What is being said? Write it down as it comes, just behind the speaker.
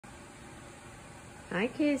Hi,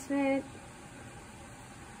 Kismet.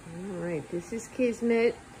 All right, this is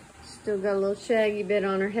Kismet. Still got a little shaggy bit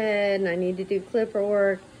on her head, and I need to do clipper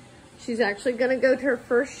work. She's actually gonna go to her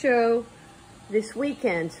first show this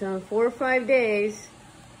weekend, so in 4 or 5 days,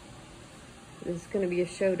 this is gonna be a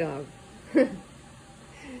show dog.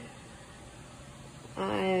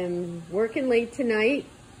 I'm working late tonight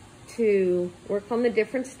to work on the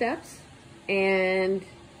different steps, and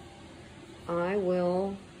I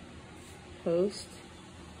will post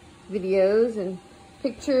videos and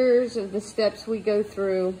pictures of the steps we go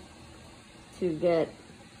through to get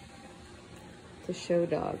the show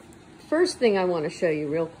dog. First thing I want to show you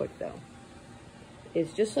real quick though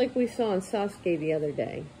is just like we saw in Sasuke the other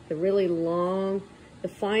day, the really long, the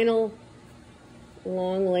final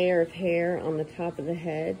long layer of hair on the top of the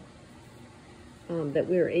head that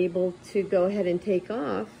we were able to go ahead and take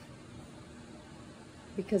off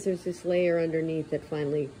because there's this layer underneath that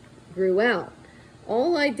finally grew out.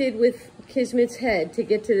 All I did with Kismet's head to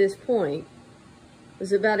get to this point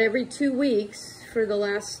was about every 2 weeks for the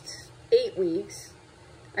last 8 weeks,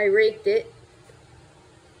 I raked it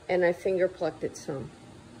and I finger plucked it some.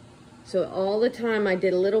 So all the time I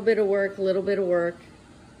did a little bit of work,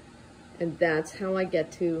 and that's how I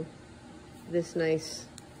get to this nice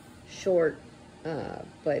short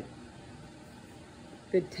but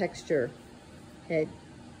good texture head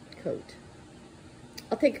coat.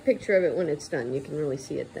 I'll take a picture of it when it's done. You can really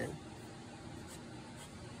see it then.